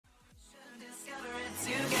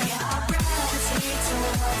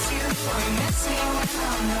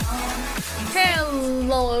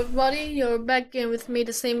Hello everybody, you're back again with me,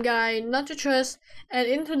 the same guy, not to trust, and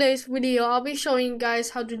in today's video I'll be showing you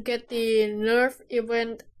guys how to get the Nerf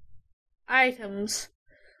event items.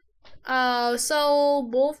 So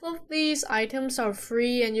both of these items are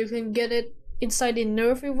free and you can get it inside the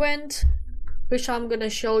Nerf event, which I'm gonna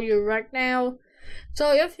show you right now.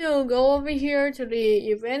 So if you go over here to the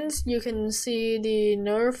events, you can see the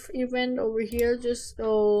Nerf event over here. Just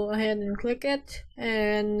go ahead and click it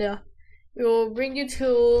and it will bring you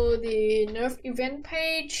to the Nerf event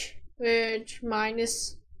page, which mine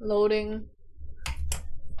is loading.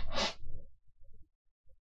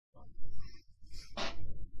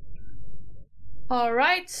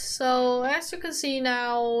 Alright, so as you can see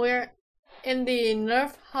now, we're in the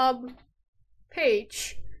Nerf Hub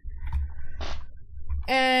page.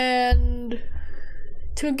 And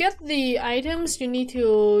to get the items, you need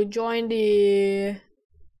to join the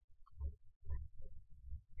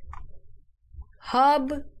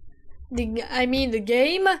hub, the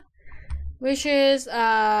game, which is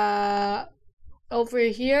over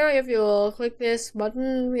here. If you click this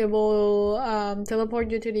button, it will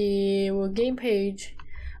teleport you to the game page.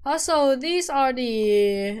 Also, these are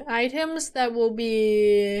the items that will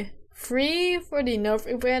be free for the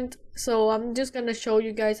Nerf event, so I'm just gonna show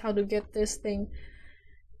you guys how to get this thing.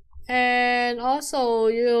 And also,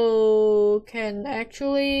 you can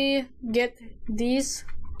actually get these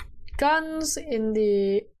guns in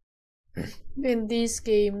these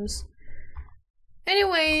games.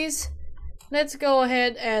 Anyways, let's go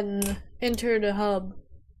ahead and enter the hub.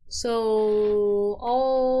 So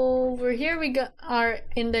over here we are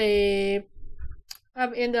in the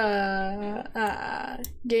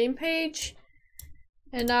game page,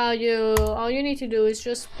 and now all you need to do is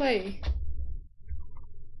just play.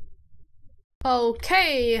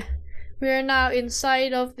 Okay, we are now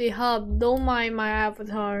inside of the hub. Don't mind my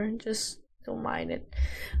avatar, just don't mind it.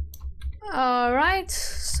 Alright,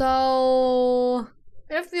 so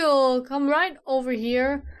if you come right over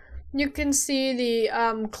here, you can see the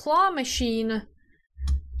claw machine.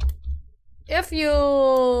 If you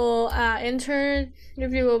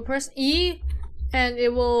if you will press E, and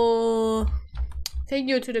it will take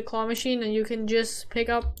you to the claw machine, and you can just pick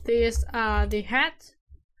up this the hat.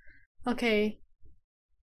 Okay,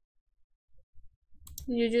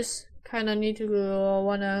 you just kind of need to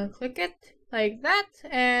wanna click it like that,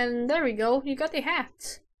 and there we go, you got the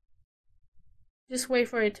hat. Just wait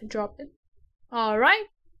for it to drop it. Alright,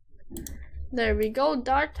 there we go,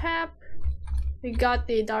 dart tap. We got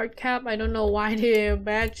the dart cap. I don't know why the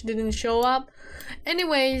badge didn't show up.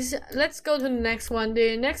 Anyways, let's go to the next one.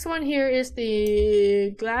 The next one here is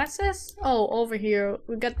the glasses. Oh, over here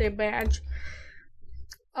we got the badge.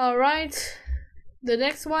 Alright, the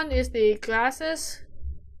next one is the glasses.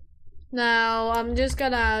 Now I'm just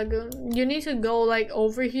gonna go, you need to go like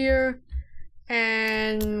over here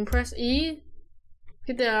and press E,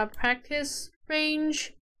 hit the practice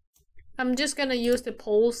range. I'm just gonna use the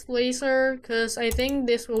pulse laser because I think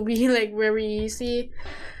this will be like very easy.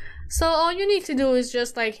 So all you need to do is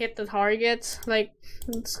just like hit the target. Like,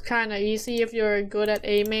 it's kind of easy if you're good at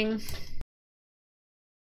aiming.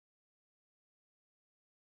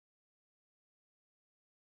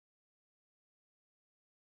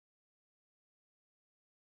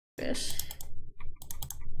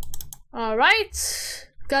 Alright,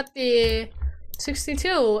 got the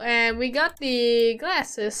 62 and we got the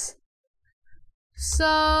glasses.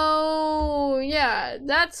 So yeah,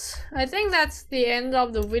 I think that's the end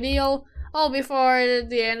of the video. Oh, before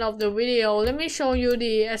the end of the video, let me show you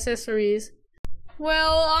the accessories.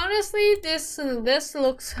 Well, honestly, this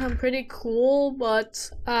looks pretty cool,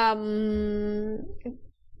 but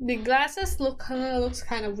the glasses looks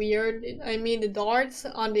kind of weird. I mean, the darts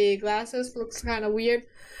on the glasses looks kind of weird.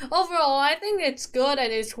 Overall, I think it's good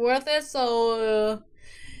and it's worth it. So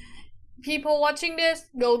people watching this,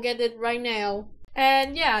 go get it right now.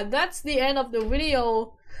 And yeah, that's the end of the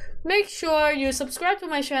video. Make sure you subscribe to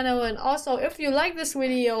my channel, and also if you like this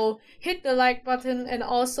video, hit the like button and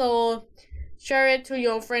also share it to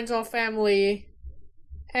your friends or family.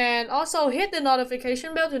 And also hit the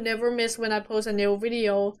notification bell to never miss when I post a new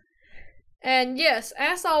video. And yes,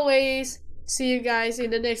 as always, see you guys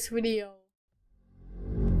in the next video.